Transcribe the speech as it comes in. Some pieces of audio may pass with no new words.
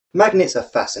Magnets are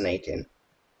fascinating.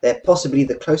 They're possibly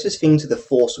the closest thing to the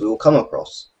force we will come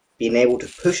across, being able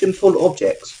to push and pull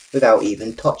objects without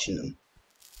even touching them.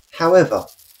 However,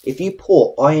 if you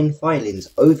pour iron filings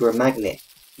over a magnet,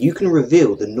 you can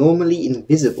reveal the normally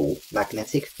invisible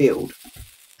magnetic field.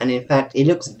 And in fact, it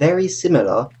looks very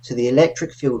similar to the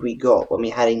electric field we got when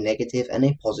we had a negative and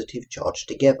a positive charge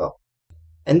together.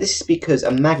 And this is because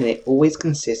a magnet always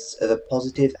consists of a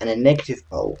positive and a negative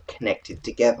pole connected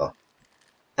together.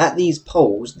 At these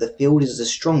poles, the field is the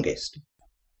strongest,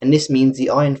 and this means the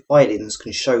iron filings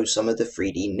can show some of the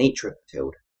 3D nature of the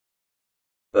field.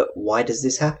 But why does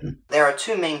this happen? There are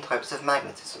two main types of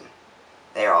magnetism.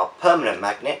 There are permanent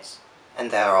magnets, and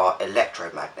there are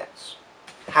electromagnets.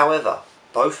 However,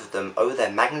 both of them owe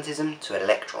their magnetism to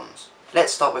electrons.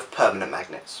 Let's start with permanent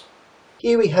magnets.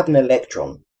 Here we have an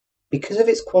electron. Because of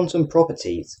its quantum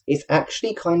properties, it's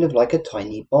actually kind of like a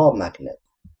tiny bar magnet.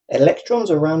 Electrons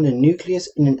around a nucleus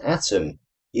in an atom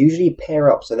usually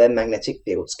pair up so their magnetic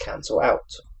fields cancel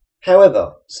out.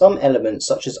 However, some elements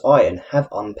such as iron have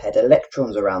unpaired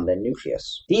electrons around their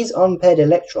nucleus. These unpaired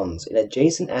electrons in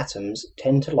adjacent atoms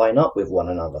tend to line up with one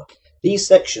another. These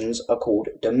sections are called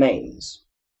domains.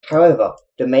 However,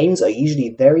 domains are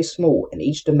usually very small and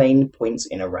each domain points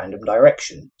in a random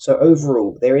direction, so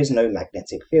overall there is no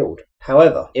magnetic field.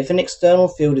 However, if an external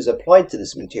field is applied to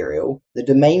this material, the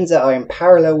domains that are in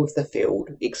parallel with the field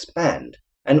expand,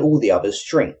 and all the others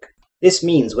shrink. This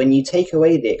means when you take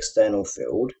away the external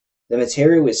field, the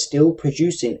material is still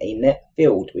producing a net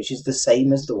field which is the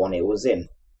same as the one it was in,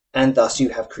 and thus you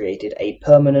have created a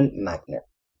permanent magnet.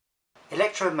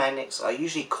 Electromagnets are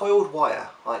usually coiled wire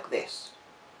like this,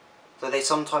 though they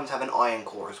sometimes have an iron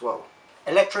core as well.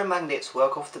 Electromagnets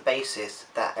work off the basis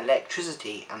that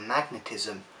electricity and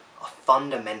magnetism are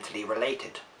fundamentally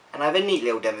related, and I have a neat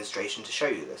little demonstration to show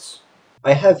you this.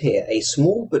 I have here a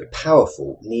small but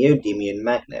powerful neodymium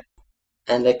magnet,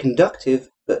 and a conductive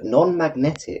but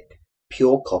non-magnetic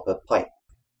pure copper pipe.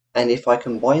 And if I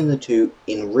combine the two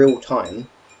in real time,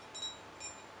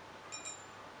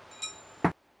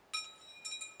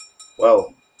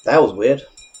 well, that was weird.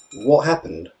 What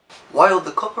happened? While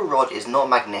the copper rod is not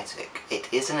magnetic, it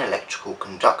is an electrical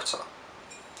conductor.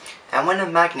 And when a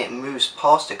magnet moves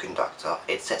past a conductor,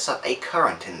 it sets up a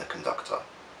current in the conductor.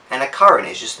 And a current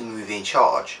is just a moving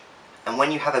charge. And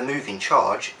when you have a moving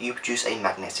charge, you produce a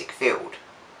magnetic field.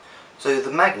 So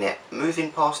the magnet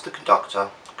moving past the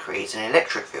conductor creates an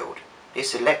electric field.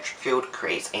 This electric field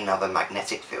creates another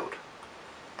magnetic field.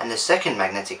 And the second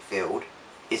magnetic field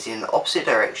is in the opposite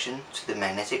direction to the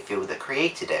magnetic field that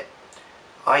created it.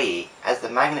 I.e., as the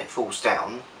magnet falls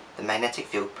down, the magnetic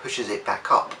field pushes it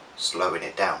back up, slowing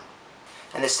it down.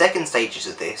 And the second stages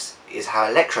of this is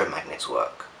how electromagnets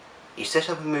work. You set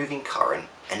up a moving current,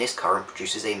 and this current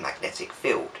produces a magnetic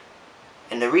field.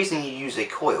 And the reason you use a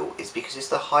coil is because it's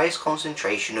the highest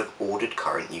concentration of ordered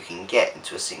current you can get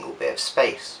into a single bit of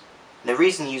space. And the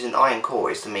reason you use an iron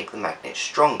core is to make the magnet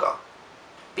stronger.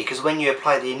 Because when you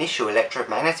apply the initial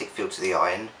electromagnetic field to the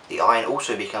iron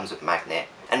also becomes a magnet,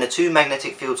 and the two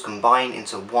magnetic fields combine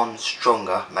into one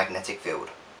stronger magnetic field.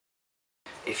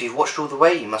 If you've watched all the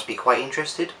way, you must be quite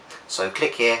interested, so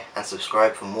click here and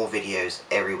subscribe for more videos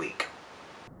every week.